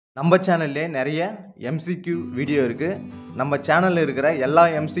நம்ம சேனல்லே நிறைய MCQ வீடியோ இருக்குது. நம்ம சேனலில் இருக்கிற எல்லா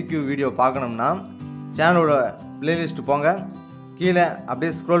MCQ வீடியோ பார்க்கணும்னா சேனலோட பிளேலிஸ்ட் போங்க, கீழே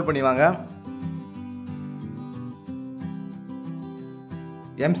அப்படியே ஸ்க்ரோல் பண்ணி வாங்க.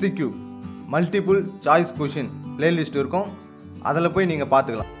 MCQ multiple choice question playlist இருக்கும், அதில் போய் நீங்கள்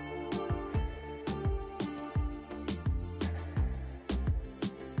பார்த்துக்கலாம்.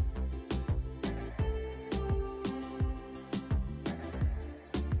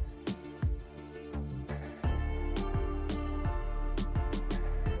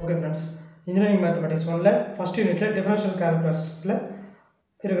 Okay friends, engineering mathematics 1 la first unit la differential calculus la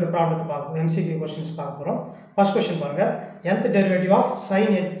irukra problem paapom. MCQ questions paapom. First question parunga, nth derivative of sin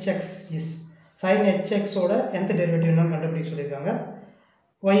hx is sin hx oda nth derivative enna kandupidi sollirukanga.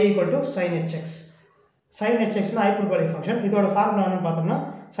 Y equal to sin hx. Sin hx na hyperbolic function. Idoda formula enna paathomna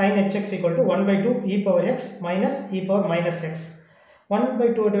sin hx equal to 1 by 2 e power x minus e power minus x. 1 by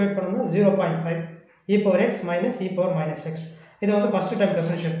 2 divide பண்ணோம்னா 0.5 e power x minus e power minus x. இது வந்து first time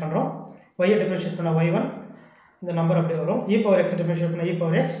differentiate பண்றோம். y ஐ differentiate பண்ணா y1 இந்த number அப்படியே வரும். e power x differentiate பண்ணா e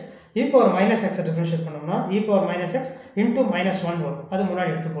power x, e power minus x differentiate பண்ணோம்னா e power minus x into -1 வரும். அது முன்னாடி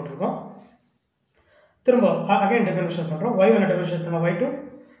எடுத்து போட்டுருக்கோம். திரும்ப அகைன் டிஃபரன்ஷியேட் பண்றோம். y1 டிஃபரன்ஷியேட் பண்ணா y2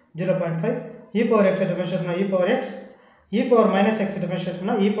 0.5, e power x differentiate பண்ணா e power x, e power minus x differentiate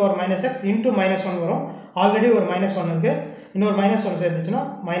பண்ணா e power minus x into -1 வரும். ஆல்ரெடி ஒரு -1 இருக்கு, இன்னொரு -1 சேர்த்துச்சுனா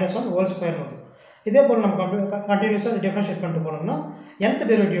 -1 ஹோல் ஸ்கொயர் வரும். இதே போல நம்ம கண்டினியூஸா டிஃபரன்ஷியேட் பண்ணிட்டு போனோம்னா nth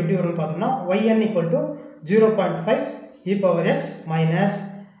டெரிவேட்டிவ் எப்படி வரும்னு பார்த்தோம்னா yn equal to 0.5 e power x minus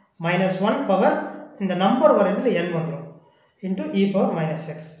 -1 power இந்த நம்பர் வரதுல n வந்துரும் into e power minus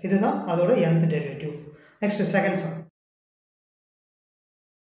x. இதுதான் அதோட nth derivative. Next second sum.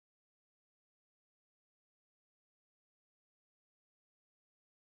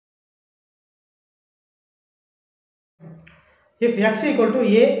 If x equal to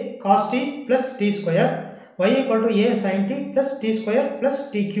a cos t plus t square, y equal to a sin t plus t square plus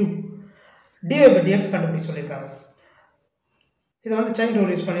t cube, dy by dx கண்டுபிடி சொல்லிருக்காங்க. இது வந்து chain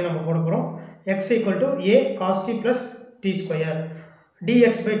rule use பண்ணி நம்ம போட போறோம். x equal to a cos t plus t square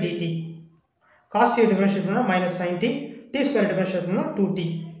dx by dt. cos t differentiate பண்ணா minus sin t, t square differentiate பண்ணா 2t.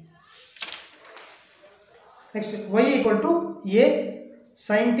 Next y equal to a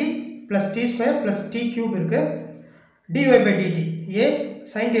sin t plus t square plus t cube இருக்கு. dy by dt, a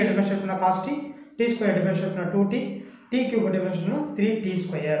sin t differentiate பண்ணா cos t, t square differentiate பண்ணா 2t, t cube differentiate பண்ணா 3t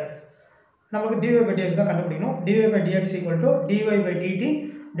square. நமக்கு dy by dx தான் கண்டுபிடிக்கணும். dy by dx equal to dy by dt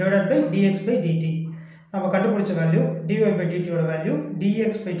divided by dx by dt. நம்ம கண்டுபிடிச்ச value dy by dt ஓட value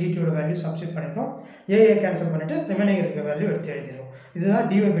dx by dt ஓட value substitute பண்ணிட்டோம். a cancel பண்ணிட்டு ரிமைனிங் இருக்க வேல்யூ எடுத்து எழுதிரோம். இதுதான்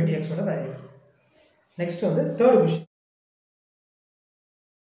dy by dx ஓட வேல்யூ. நெக்ஸ்ட் வந்து third question.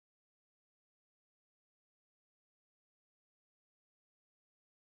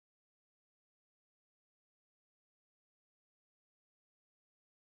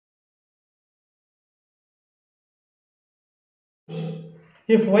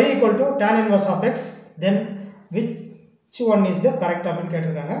 If y equal to tan inverse of x, then which one is the correct அப்படின்னு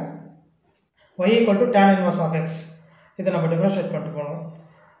கேட்டிருக்காங்க. y equal to tan inverse of x, இதை நம்ம டிஃபரன்ஷியேட் பண்ணிட்டு போகணும்.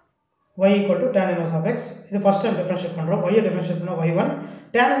 y equal to tan inverse of x, இது first time differentiate பண்றோம். y differentiate பண்ணா y1,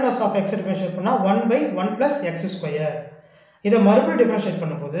 tan inverse of x differentiate பண்ணா 1 by 1 plus x square. இதை மறுபடியும் டிஃபரன்ஷியேட்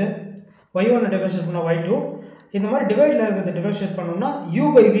பண்ணும்போது y1 டிஃபரன்ஷியேட் பண்ணா y2, இந்த மாதிரி டிவைட்ல இருக்கிறத டிஃபரன்ஷியேட் பண்ணோம்னா u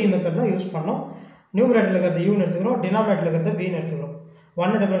by v மெத்தட் தான் யூஸ் பண்ணோம். நியூமரேட்டர்ல இருக்கிறத u ன்னு எடுத்துக்கிறோம், டினாமினேட்டர்ல இருக்கிறத v ன்னு எடுத்துக்கிறோம்.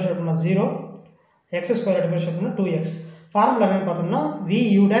 1 டிஃபரன்ஷியேட் பண்ணா 0, x ஸ்கொயர் டிஃபரன்ஷியேட் பண்ணா 2x. ஃபார்முலா என்னன்னு பார்த்தோம்னா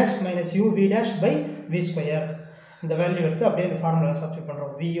vu dash minus uv dash by v square. இந்த வேல்யூ எடுத்து அப்படியே இந்த ஃபார்முலால சப்ஸ்டிட்யூட்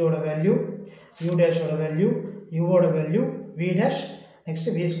பண்றோம். v ஓட வேல்யூ, u dash ஓட வேல்யூ, u ஓட value, v dash, next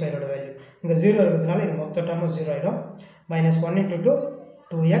v square ஓட வேல்யூ. இங்க 0 இருக்கிறதுனால இது மொத்த டேர்மும் 0 ஆயிடும். -1 into 2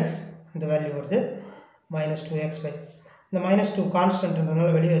 2x, இந்த வேல்யூ வருது minus 2x by, இந்த -2 கான்ஸ்டன்ட்ன்றதுனால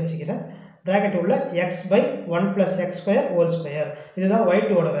வெளியே வச்சுக்கிறேன். bracket உள்ள x by 1 plus x square whole square. இதுதான்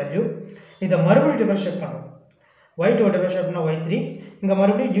y2 ஓட வேல்யூ. இதை மறுபடியும் டிஃபரன்ஷியேட் பண்ணோம். y2 டிஃபரன்ஷியேட் பண்ணா y3, இங்க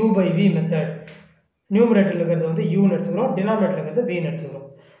மறுபடியும் u by v மெத்தட். நியூமரேட்டர்ல இருக்கிறது வந்து u ன்னு எடுத்துக்கிறோம், டினாமினேட்டர்ல இருக்கிறது v ன்னு எடுத்துக்கிறோம்.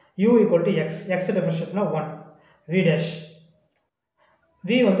 u equal to x, x differentiate பண்ணா 1, v dash,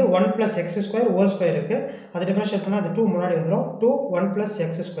 v வந்து 1 plus x square whole square இருக்கு, அது டிஃபரன்ஷியேட் பண்ணா அது 2 முன்னாடி வந்துரும். 2 1 plus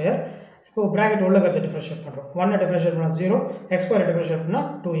x square. இப்போ bracket உள்ள இருக்கிறத டிஃபரன்ஷியேட் பண்றோம். 1 டிஃபரன்ஷியேட் பண்ணா 0, x square டிஃபரன்ஷியேட் பண்ணா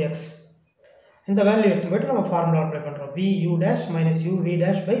 2x. இந்த வேல்யூ எடுத்து போய்ட்டு நம்ம ஃபார்முலா அப்ளை பண்றோம். vu dash minus uv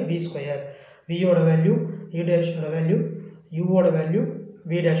dash by v square. v ஓட வேல்யூ, u dash ஓட வேல்யூ, u ஓட வேல்யூ,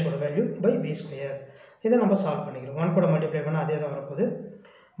 v dash ஓட வேல்யூ by v ஸ்கொயர். இதை நம்ம சால்வ் பண்ணிக்கிறோம். 1 கூட மல்டிப்ளை பண்ணா அதே தான் வரப்போகுது.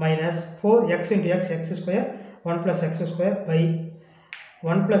 minus 4x into x, x square, 1 plus x square by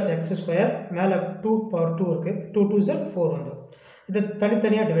 1 plus x square, மேலே 2 power 2 இருக்கு, 2 2 is 4 வந்துடும். இது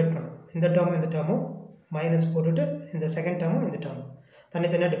தனித்தனியாக டிவைட் பண்ணுறோம். இந்த டேர்மும் மைனஸ் போட்டுட்டு இந்த செகண்ட் டேர்மும் இந்த டேர்மும்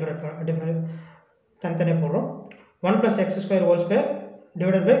தனித்தனியாக தனித்தனியாக போடுறோம். 1 + x² whole square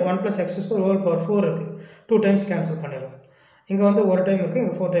divided by 1 + x² whole power 4 இருக்குது. 2 டைம்ஸ் கேன்சல் பண்ணிடுறோம். இங்கே வந்து ஒரு டைம் இருக்குது,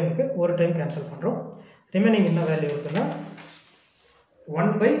 இங்கே 4 டைம் இருக்குது, ஒரு டைம் கேன்சல் பண்ணுறோம். ரிமைனிங் என்ன வேல்யூ இருக்குன்னா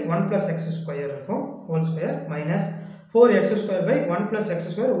 1/1 + x² இருக்கும் whole square minus 4x² / 1 +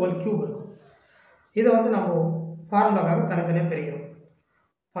 x² whole cube இருக்கும். இதை வந்து நம்ம ஃபார்முலாக்காக தனித்தனியாக பிரிக்கிறோம்.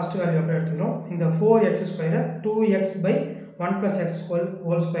 ஃபஸ்ட் வேல்யூ அப்படியே எடுத்துக்கிறோம். இந்த 4x² 2x/1 + x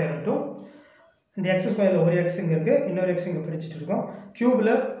whole square இருக்கும். இந்த x² ஒரு x இங்கே இருக்குது, இன்னொரு x இங்கே பிரிச்சுட்டு இருக்கோம்.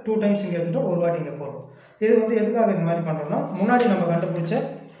 கியூபில் 2 டைம்ஸ் இங்கே எடுத்துகிட்டோம், ஒரு வாட்டி இங்கே போடுறோம். இது வந்து எதுக்காக இது மாதிரி பண்ணுறோம்னா, முன்னாடி நம்ம கண்டுபிடிச்ச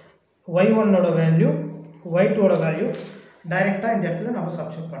y1ஓட வேல்யூ y2ஓட வேல்யூ டைரெக்டாக இந்த இடத்துல நம்ம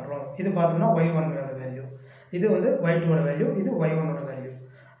சப்ஸ்டியூட் பண்ணுறோம். இது பார்த்தோம்னா y1ஓட வேல்யூ, இது வந்து y2ஓட வேல்யூ, இது y1ஓட வேல்யூ.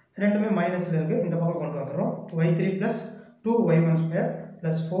 ரெண்டுமே மைனஸில் இருக்குது, இந்த பக்கம் கொண்டு வந்துடுறோம். y3 + 2y1²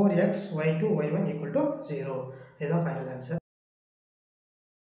 + 4xy2y1 = 0. இதுதான் final answer.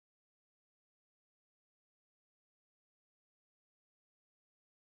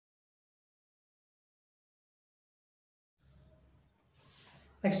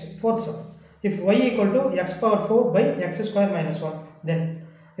 Next, fourth sum. If y = x⁴ / x² - 1, then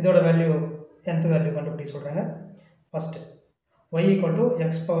இதோட வேல்யூ nth வேல்யூ கண்டுபிடி சொல்கிறாங்க. ஃபஸ்ட்டு y =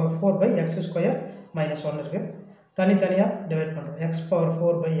 x⁴ / x² - 1 இருக்குது. தனித்தனியாக டிவைட் பண்ணுறோம். x⁴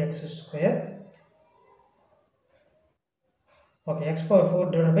 / x². Okay, x⁴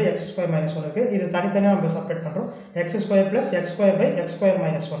 / x² - 1 இருக்குது. இது தனித்தனியாக நம்ம செப்பரேட் பண்ணுறோம். x² + x² / x²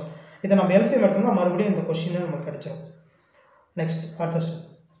 - 1. இதை நம்ம LCM எடுத்தோம்னா மறுபடியும் இந்த கொஸ்டின் நமக்கு கிடைச்சிடும். நெக்ஸ்ட் அடுத்த ஸ்டெப்.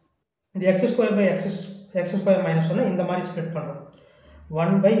 இது x² / x² - 1 இந்த மாதிரி ஸ்ப்ளிட் பண்ணுறோம்.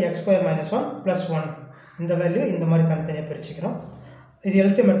 1/x² - 1 + 1 இந்த வேல்யூ இந்த மாதிரி தனித்தனியாக பிரிச்சுக்கிறோம். இது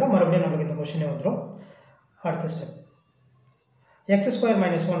LCM எடுத்தால் மறுபடியும் நமக்கு இந்த கொஸ்டினே வந்துடும். அடுத்த ஸ்டெப் x²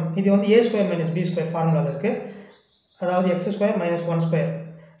 - 1 இது வந்து a² - b² ஃபார்முலாவில் இருக்குது. அதாவது x² - 1²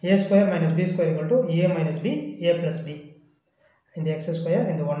 a² - b² = a - b a + b. இந்த x²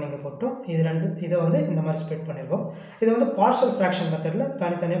 இந்த 1 இங்கே போட்டோம். இதை வந்து இந்த மாதிரி ஸ்ப்ளிட் பண்ணியிருக்கோம். இதை வந்து பார்ஷியல் ஃப்ராக்ஷன் மெத்தடில்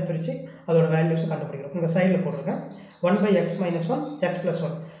தனித்தனியாக பிரித்து அதோட வேல்யூஸை கண்டுபிடிக்கிறோம். இங்கே சைடில் போட்டிருக்கேன். 1/x - 1 x +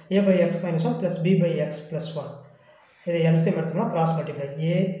 1 a/x - 1 + b/x + 1. இதை LCM எடுத்தோம்னா cross multiply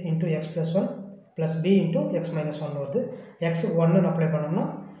a × x + 1 + b × x - 1 வருது. x-க்கு 1 அப்ளை பண்ணோம்னா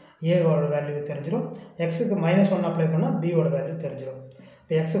a-ஓட வேல்யூ தெரிஞ்சிடும். x-க்கு -1 அப்ளை பண்ணால் b-ஓட வேல்யூ தெரிஞ்சிடும்.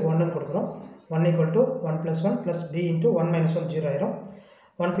 இப்போ x-க்கு 1 கொடுக்குறோம். 1 = 1 + 1 + b × 1 - 1 0 ஆயிரும்.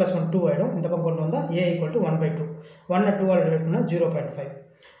 1 + 1 2 ஆகிடும். இந்த பக்கம் கொண்டு வந்தால் a = 1/2. 1 2 ஆல் டிவைட் பண்ணால் 0.5.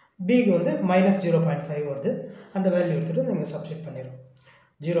 bக்கு வந்து -0.5 வருது. அந்த வேல்யூ எடுத்துகிட்டு நீங்கள் சப்ஸ்டிட் பண்ணிடும்.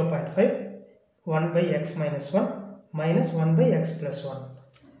 0.5 1/x - 1 -1/x + 1.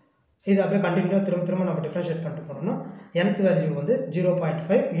 இது அப்படியே கண்டினியூவாக திரும்ப நம்ம டிஃப்ரென்ஷியேட் பண்ணிட்டு போனோம்னா nth வேல்யூ வந்து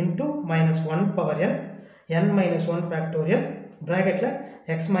 0.5 × -1 power n n - 1 factorial ப்ராக்கெட்டில்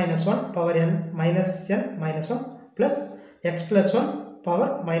x - 1 power n - n - 1 plus x + 1 power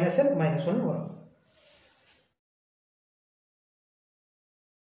 -n - 1 வரும்.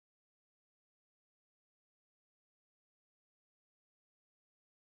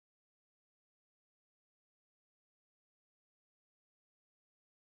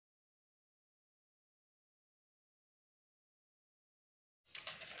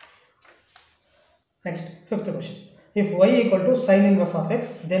 Next, fifth question. If y = sin inverse of x,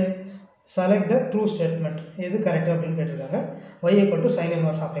 then select the true statement. இது கரெக்டாக அப்படின்னு கேட்டிருக்காங்க. y = sin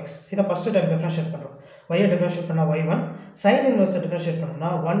inverse of x. இதை first time differentiate பண்ணுறோம். y differentiate பண்ணால் y1, sin inverse differentiate பண்ணோம்னா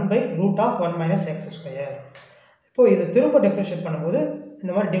 1/√1 - x². இப்போது இது திரும்ப டிஃப்ரென்ஷியேட் பண்ணும்போது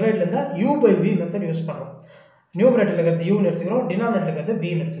இந்த மாதிரி டிவைடில் இருந்தால் u/v மெத்தட் யூஸ் பண்ணுறோம். நியூமரேட்டரில் இருக்கிறது யூன்னு எடுத்துக்கிறோம், டினாமினேட்டரில் இருக்கிறது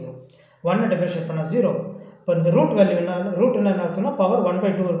வின்னு எடுத்துக்கிறோம். 1 டிஃப்ரென்ஷியேட் பண்ணால் 0. இப்போ இந்த ரூட் வேல்யூ என்ன அர்த்தம்னா பவர்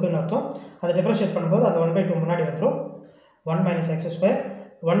 1/2 இருக்குன்னு அர்த்தம். அதை டிஃப்ரென்ஷியேட் பண்ணும்போது அந்த 1/2 முன்னாடி வந்துடும். 1 - x².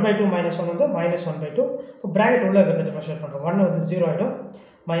 1/2 - 1 வந்து -1/2. இப்போ ப்ராக்கெட் உள்ளே இருக்கிறத டிஃப்ரென்ஷியேட் பண்ணுறோம். 1 வந்து 0 ஆகிடும்.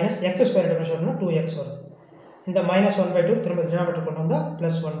 -x² டிஃப்ரென்ஷியேட் பண்ணால் 2x வருது. இந்த -1/2 திரும்ப டினாமினேட்டர் கொண்டு வந்தால்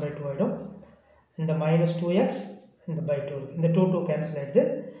 +1/2 ஆகிடும். இந்த -2x இந்த /2 இந்த 2 கேன்சல் ஆகிடுது.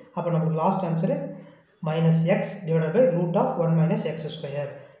 அப்போ நமக்கு லாஸ்ட் ஆன்சரு -x /√1 - x².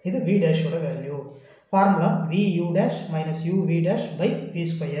 இது v' value. Formula vu' - uv'/v².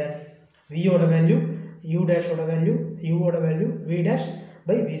 v-ஓட value, u' value, u-ஓட value v'/v².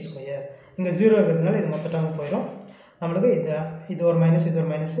 இங்கே 0 இருக்கிறதுனால இது மொத்த டேர்ம் போயிடும். நம்மளுக்கு இது ஒரு மைனஸ் இது ஒரு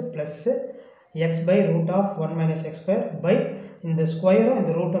மைனஸ் ப்ளஸ்ஸு x/√1 - x² இந்த ஸ்கொயரும்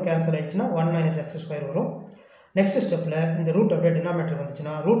இந்த ரூட்டும் கேன்சல் ஆகிடுச்சுன்னா 1 - x² வரும். நெக்ஸ்ட் ஸ்டெப்பில் இந்த ரூட் அப்படியே டினாமினேட்டர்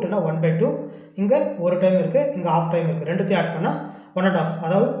வந்துச்சுன்னா ரூட்னா 1/2, இங்கே ஒரு டைம் இருக்குது, இங்கே ½ டைம் இருக்குது, ரெண்டுத்தையும் ஆட் பண்ணால் 1 1/2,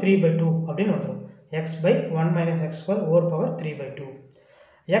 அதாவது 3/2 அப்படின்னு வந்துடும். x by 1 minus x square whole power 3 by 2.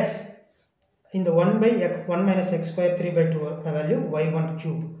 X இந்த 1 by 1 minus x square 3 by 2 value y1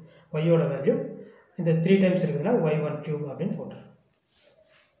 cube. y ஓட வேல்யூ இந்த 3 டைம்ஸ் இருக்குதுன்னா y1 cube அப்படின்னு போட்டுரு.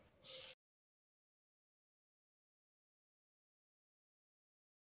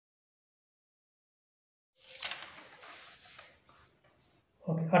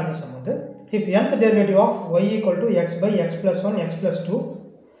 ஓகே, அடுத்த சம் வந்து if nth derivative of y equal to x by x plus 1 x plus 2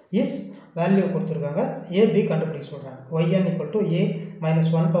 is value கொடுத்துருக்காங்க, a b கண்டுபிடிக்க சொல்கிறாங்க. yn equal to a minus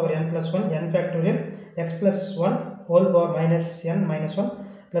 1 power n plus 1 n factorial x plus 1 whole power minus n minus 1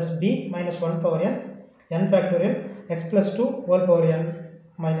 plus b minus 1 power n factorial x plus 2 whole power n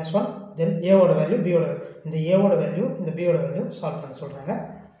minus 1. then a ஓட value b ஓட இந்த a ஓட value இந்த b ஓட value solve பண்ண சொல்கிறாங்க.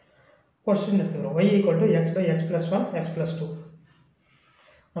 Question எடுத்துக்கிறோம். y equal to x by x plus 1 x plus 2.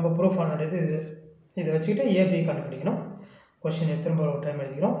 நம்ம ப்ரூஃப் பண்ணுறது இதை வச்சுக்கிட்டு ஏபி கண்டுபிடிக்கணும். கொஸ்டின் திரும்ப ஒரு டைம்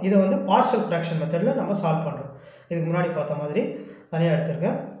எழுதிக்கிறோம். இதை வந்து பார்ஷியல் ஃப்ராக்ஷன் மெத்தடில் நம்ம சால்வ் பண்ணுறோம். இதுக்கு முன்னாடி பார்த்த மாதிரி தனியாக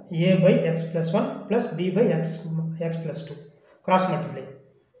எடுத்துருக்கேன். a by x plus 1 plus b by x plus 2 cross multiply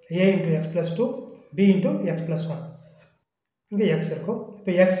a into x plus 2 b into x plus 1. இங்கே x இருக்கும்.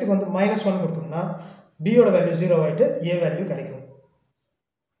 இப்போ எக்ஸுக்கு வந்து -1 கொடுத்தோம்னா b ஓட வேல்யூ 0 ஆகிட்டு a வேல்யூ கிடைக்கும்.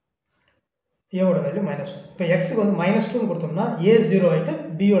 a ஓட வேல்யூ -1. இப்போ எக்ஸுக்கு வந்து -2 கொடுத்தோம்னா a 0 ஆகிட்டு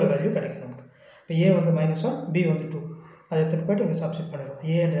b ஓட வேல்யூ கிடைக்கும் நமக்கு. இப்போ a வந்து -1 b வந்து 2. அதை எடுத்துகிட்டு போய்ட்டு இங்கே சப்ஸ்டிட் பண்ணிடுவோம்.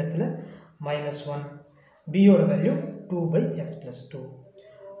 a என்ற இடத்துல -1 b ஓட வேல்யூ 2 by x plus 2.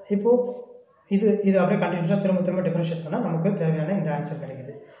 இப்போது இது அப்படியே கண்டினியூஸாக திரும்ப டிஃபரன்ஷியேட் பண்ணால் நமக்கு தேவையான இந்த ஆன்சர்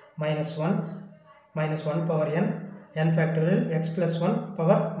கிடைக்குது. -1 power n factorial x plus 1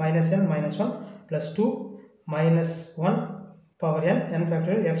 power -n -1 plus 2 -1 power n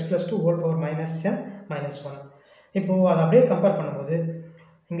factorial x plus 2 whole power -n -1. இப்போது அதை அப்படியே கம்பேர் பண்ணும்போது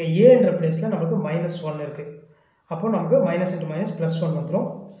இங்கே a என்ற பிளேஸில் நமக்கு -1 இருக்குது. அப்போது நமக்கு மைனஸ் இன்ட்டு மைனஸ் +1 வந்துடும்.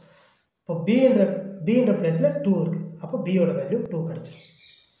 இப்போ b என்ற பிளேஸில் 2 இருக்குது. அப்போ b ஓட வேல்யூ 2 கிடச்சிடும்.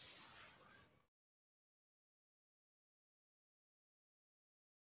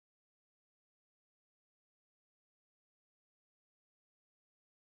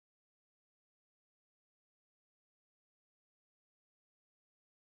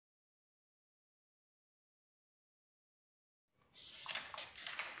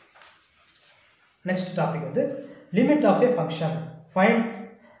 நெக்ஸ்ட் டாபிக் வந்து limit of A function. Find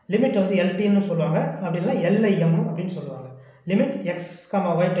limit வந்து எல்டின்னு சொல்லுவாங்க, அப்படி இல்லைனா எல்ஐஎம் அப்படின்னு சொல்லுவாங்க. Limit x,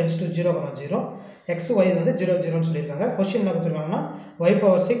 y tends to 0, 0 x y வந்து 0, 0ன்னு சொல்லியிருக்காங்க. கொஸ்டின் என்ன கொடுத்துருக்காங்கன்னா y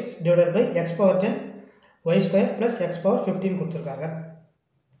power 6 divided by x power 10 y square plus x power 15 கொடுத்துருக்காங்க.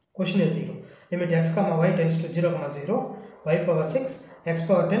 கொஸ்டின் எழுதிக்கிறோம். Limit x, y tends to 0, 0 y power 6 x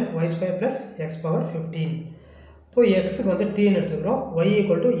power 10 y square plus x power 15. இப்போ எக்ஸுக்கு வந்து டீன்னு எடுத்துக்கிறோம். y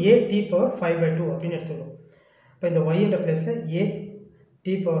equal to a t power 5/2 அப்படின்னு எடுத்துக்கிறோம். இப்போ இந்த y என்ற பிளேஸில் a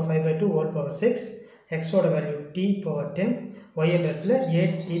t power 5/2 whole power 6 எக்ஸோட வேல்யூ t பவர் 10 y என்ற இடத்துல a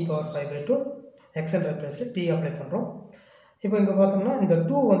t பவர் 5/2 x என்ற பிளேஸில் t அப்ளை பண்ணுறோம். இப்போ இங்கே பார்த்தோம்னா இந்த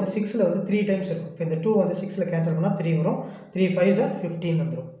 2 வந்து 6ல் வந்து 3 டைம்ஸ் இருக்கும். இப்போ இந்த 2 வந்து 6ல் கேன்சல் பண்ணால் 3 வரும். 3 5s are 15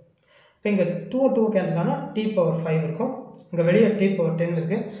 வந்துடும். இப்போ இங்கே 2 கேன்சல் ஆனால் t பவர் 5 இருக்கும். இங்கே வெளியே t பவர் 10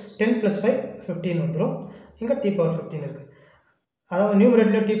 இருக்குது. 10 + 5 15 வந்துடும். இங்கே t பவர் 15 இருக்குது. அதாவது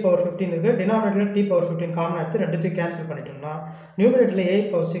நியூமரேட்டரில் t பவர் 15 இருக்குது, டினாமினேட்டரில் t பவர் 15 காமன் எடுத்து ரெண்டுத்தையும் கேன்சல் பண்ணிட்டோம்னா நியூமரேட்டரில் a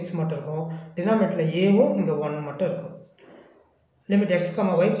பவர் 6 மட்டும் இருக்கும், டினாமினேட்டரில் ஏவும் இங்கே 1 மட்டும் இருக்கும். Limit x,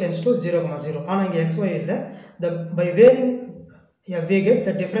 y tends to 0, 0. ஆனால் இங்கே x, y இல்லை. By wearing we get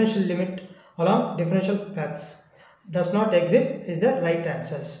the differential limit along differential paths does not exist is the right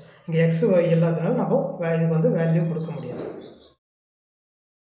answers. இங்கே x, y இல்லாதனால நம்ம இதுக்கு வந்து வேல்யூ கொடுக்க முடியாது.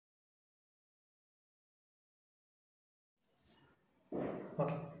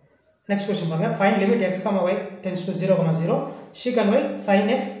 ஓகே, நெக்ஸ்ட் கொஸ்டின் பாருங்க. Find limit x, y tends to 0, 0 sec y sin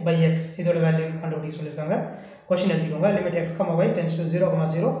x by x. இதோட value கண்டுபிடிக்க சொல்லியிருக்காங்க. கொஸ்டின் எழுதிக்கோங்க. Limit x, y tends to 0,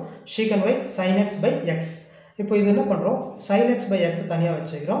 0 sec y sin x by x. இப்போ இது என்ன பண்ணுறோம், sin x by x தனியாக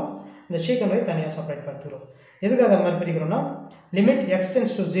வச்சுக்கிறோம், இந்த sec y தனியாக செப்பரேட் பண்ணுறோம். எதுக்காக அது மாதிரி பிரிக்கிறோம்னா limit x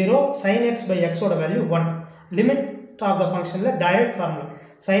tends to 0 sin x by x ஓட வேல்யூ 1. லிமிட் ஆஃப் த ஃபங்க்ஷனில் direct formula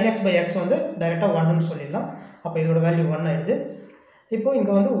sin x by x வந்து டைரெக்டாக 1ன்னு சொல்லிடலாம். அப்போ இதோட வேல்யூ 1 ஆகிடுது. இப்போ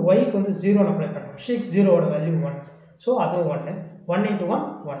இங்கே வந்து yக்கு வந்து 0 அப்ளை பண்ணுறோம். sec 0 ஓட வேல்யூ 1. ஸோ அதுவும் 1. 1 × 1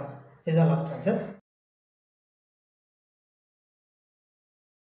 1. இதுதான் last answer.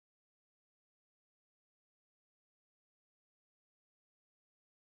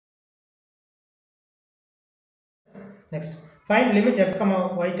 Next, find limit x,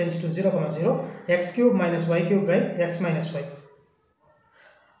 y tends to 0, 0 x cube minus y cube by x minus y.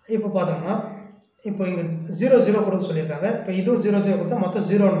 இப்போ பார்த்தோம்னா இப்போ இங்கே 0, 0 கொடுக்க சொல்லியிருக்காங்க. இப்போ இதுவும் 0, 0 கொடுத்தா மொத்தம்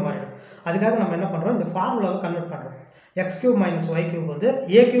 0ன்னு மாறிடும். அதுக்காக நம்ம என்ன பண்ணுறோம், இந்த ஃபார்முலாவை கன்வெர்ட் பண்ணுறோம். x cube minus y cube வந்து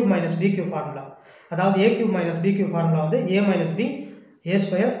a cube minus b cube formula. அதாவது a cube minus b cube formula வந்து a minus b a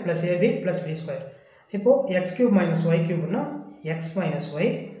square plus ab plus b square. இப்போ x cube minus y cube னா x minus y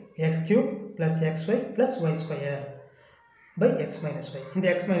x cube plus xy plus y square by x minus y. இந்த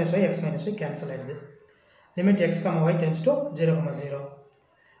x minus y cancel ஆயிடுது. limit x, y tends to 0, 0.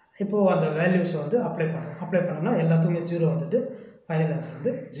 இப்போ அந்த values வந்து apply பண்ணோம்னா எல்லாத்துக்குமே 0 வந்துட்டு ஃபைனல் ஆன்சர்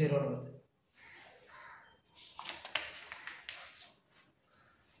வந்து 0 ன்னு வருது.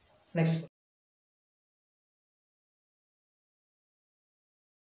 Next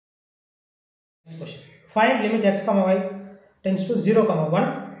question. Find limit x, y tends to 0, 1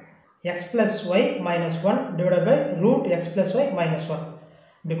 x plus y minus 1 divided by root x plus y minus 1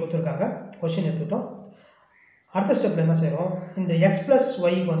 இப்படி கொடுத்துருக்காங்க. கொஷின் எடுத்துட்டோம். அடுத்த ஸ்டெப்பில் என்ன செய்கிறோம், இந்த எக்ஸ் ப்ளஸ்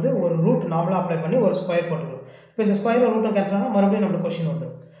ஒய்க்கு வந்து ஒரு ரூட் நார்மலாக அப்ளை பண்ணி ஒரு ஸ்கொயர் போட்டுக்கிறோம். இப்போ இந்த ஸ்கொயர் ரூட்டும் கேன்சல் ஆனால் மறுபடியும் நம்மளுக்கு கொஷின்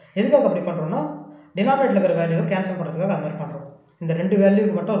வந்துடும். எதுக்காக அப்படி பண்ணுறோம்னா டினாமினேட்டில் இருக்கிற வேல்யூவை கேன்சல் பண்ணுறதுக்காக அந்த மாதிரி பண்ணுறோம். இந்த ரெண்டு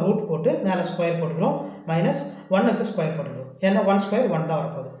வேல்யூக்கு மட்டும் ரூட் போட்டு மேலே ஸ்கொயர் போட்டுக்கிறோம், மைனஸ் 1க்கு ஸ்கொயர் போட்டுக்கிறோம். ஏன்னா 1 ஸ்கொயர் 1 தான்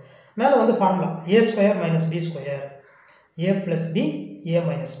வரப்போகுது. மேலே வந்து formula A square minus B square, A plus B A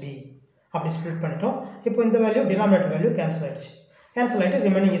minus B அப்படி ஸ்ப்ளிட் பண்ணிட்டோம். இப்போ இந்த வேல்யூ டினாமினேட்டர் வேல்யூ கேன்சல் ஆகிடுச்சு. கேன்சல் ஆகிட்டு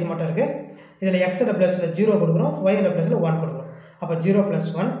ரிமைனிங் இது மட்டும் இருக்குது. இதில் எக்ஸோட ப்ளஸில் 0 கொடுக்குறோம், ஒய்யோட ப்ளஸில் 1 கொடுக்குறோம். அப்போ 0 +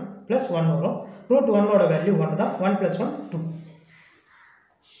 1 + 1 வரும். ரூட் 1ஓட வேல்யூ 1 தான். 1 + 1 2.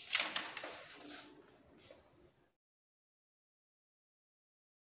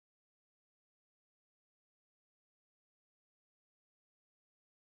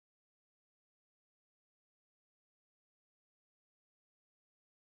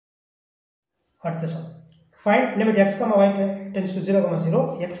 அடுத்த some. Find limit x, y tends to 0, 0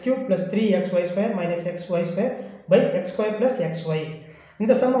 x cube plus 3xy square minus xy square by x square plus xy.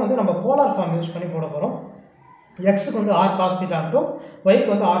 இந்த சம்மை வந்து நம்ம போலார் ஃபார்ம் யூஸ் பண்ணி போட போகிறோம். எக்ஸுக்கு வந்து r cos θன்ட்டும்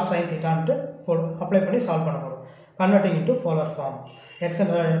yக்கு வந்து r sin θன்ட்டு அப்ளை பண்ணி சால்வ் பண்ண போகிறோம். Converting into polar form. X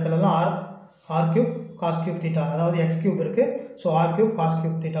என்ற இடத்துலலாம் r cube cos cube θ, அதாவது x cube இருக்குது. So r cube cos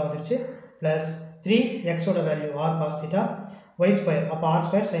cube θ வந்துருச்சு. Plus 3xோட value r cos θ, y square அப்போ r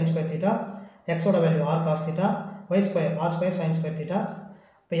square sin square θ, xோட value r cos θ, y square r square sin square θ,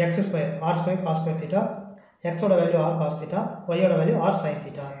 இப்போ x square r square cos square θ, xோட value r cos θ, yயோட value r sin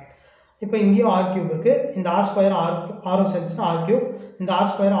θ. இப்போ இங்கேயும் r cube இருக்குது. இந்த r square r சேர்ந்துச்சுன்னா r cube, இந்த r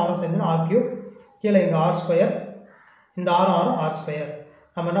square r சேர்ந்துச்சுன்னா r cube, கீழே இங்கே r square, இந்த r r square.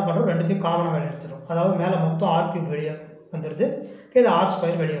 நம்ம என்ன பண்ணுறோம், ரெண்டுத்தையும் காமனாக வெளியே எடுத்துடும். அதாவது மேலே மொத்தம் r கியூப் வெளியே வந்துடுது, கீழே r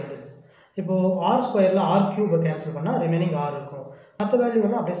ஸ்கொயர் வெளியே வந்துடுது. இப்போது r ஸ்கொயரில் r கியூபை கேன்சல் பண்ணால் ரிமைனிங் r இருக்கும். மற்ற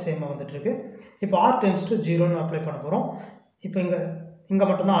வேல்யூலாம் அப்படியே சேமாக வந்துட்டுருக்கு. இப்போ r tends to 0ன்னு அப்ளை பண்ண போகிறோம். இப்போ இங்கே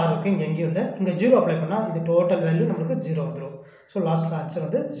மட்டும்தான் r இருக்குது, இங்கே எங்கேயும் இல்லை. இங்கே 0 அப்ளை பண்ணால் இது டோட்டல் வேல்யூ நம்மளுக்கு 0 வந்துடும். ஸோ லாஸ்ட்டில் ஆன்சர்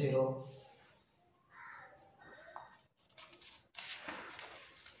வந்து 0.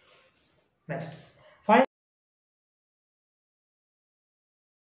 Next find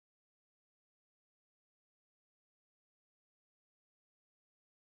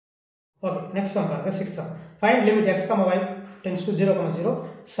okay next sum பாருங்க. 6th some. Find limit x, y tends to 0, 0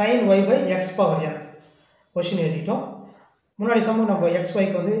 sin y by x power n. Question எழுதிட்டோம். முன்னாடி சம்மு நம்ம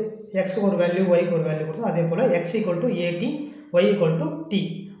xyக்கு வந்து x ஒரு வேல்யூ yக்கு ஒரு வேல்யூ கொடுத்தோம். அதே போல் x = at, y = t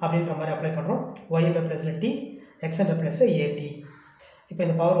அப்படின்ற மாதிரி அப்ளை பண்ணுறோம். y என்ற பிளேஸில் t, x என்ற பிளேஸில் at. இப்போ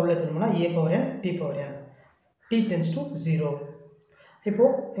இந்த பவர் உள்ள திரும்பினா a power n t power n. t tends to 0.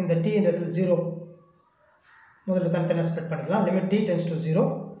 இப்போது இந்த t என்றதுல 0 முதல்ல தனித்தனியாக ஸ்ப்ரெட் பண்ணிக்கலாம். Limit t tends to 0.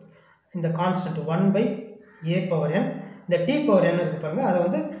 இந்த கான்ஸ்டன்ட் 1/a power n. இந்த t power n இருக்குது பாருங்கள், அதை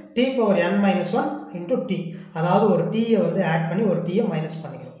வந்து t power n - 1 into t, அதாவது ஒரு t-யை வந்து ஆட் பண்ணி ஒரு t-யை மைனஸ்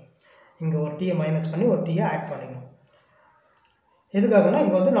பண்ணிக்கிறோம். இங்கே ஒரு t-யை மைனஸ் பண்ணி ஒரு t-யை ஆட் பண்ணிக்கிறோம். எதுக்காகனா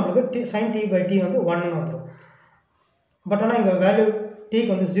இங்கே வந்து நம்மளுக்கு sin t/t வந்து 1ன்னு வந்துடும். பட் ஆனால் இங்கே வேல்யூ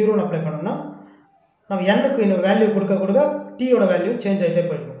t-க்கு வந்து 0ன்னு அப்ளை பண்ணோம்னா நம்ம n-க்கு இந்த வேல்யூ கொடுக்க கொடுக்க t-யோட வேல்யூ சேஞ்ச் ஆகிட்டே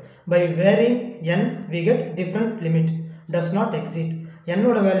போயிருக்கும். By wearing n we get different limit does not exceed.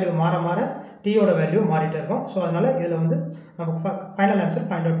 n-ஓட value மாற மாற t-யோட வேல்யூ மாறிட்டே இருக்கும். ஸோ அதனால் இதில் வந்து நமக்கு ஃபைனல் ஆன்சர்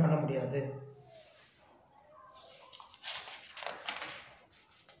ஃபைண்ட் அவுட் பண்ண முடியாது.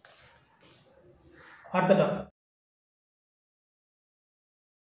 அடுத்த டாபிக்.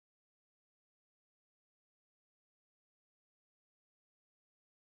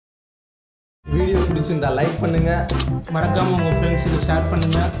 வீடியோ பிடிச்சிருந்தா லைக் பண்ணுங்க, மறக்காம உங்க ஃப்ரெண்ட்ஸுக்கு ஷேர்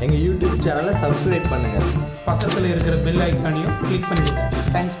பண்ணுங்க. எங்க யூடியூப் சேனலை சப்ஸ்கிரைப் பண்ணுங்க, பக்கத்தில் இருக்கிற பெல் ஐக்கானையும் கிளிக் பண்ணிடுங்க.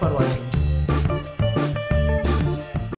 தேங்க்ஸ் ஃபார் வாட்சிங்.